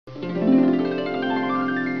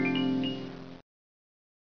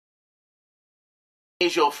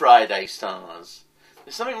Here's your Friday stars.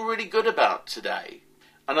 There's something really good about today.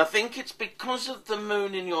 And I think it's because of the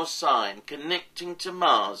moon in your sign connecting to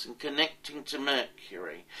Mars and connecting to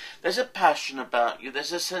Mercury. There's a passion about you.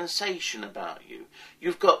 There's a sensation about you.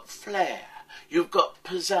 You've got flair. You've got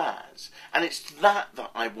pizzazz. And it's that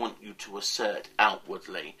I want you to assert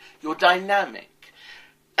outwardly. You're dynamic.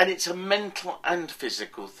 And it's a mental and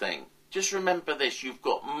physical thing. Just remember this, you've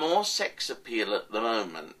got more sex appeal at the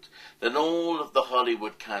moment than all of the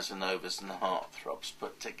Hollywood Casanovas and heartthrobs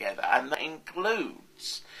put together. And that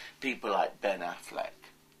includes people like Ben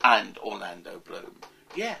Affleck and Orlando Bloom.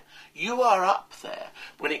 Yeah, you are up there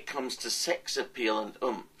when it comes to sex appeal and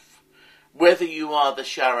oomph. Whether you are the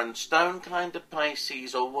Sharon Stone kind of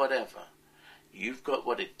Pisces or whatever, you've got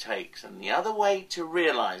what it takes. And the other way to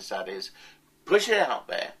realise that is push it out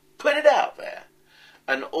there, put it out there.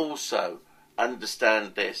 And also,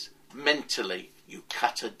 understand this, mentally, you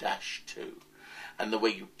cut a dash too. And the way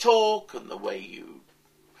you talk, and the way you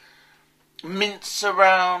mince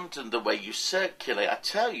around, and the way you circulate, I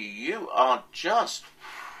tell you, you are just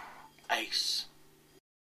ace.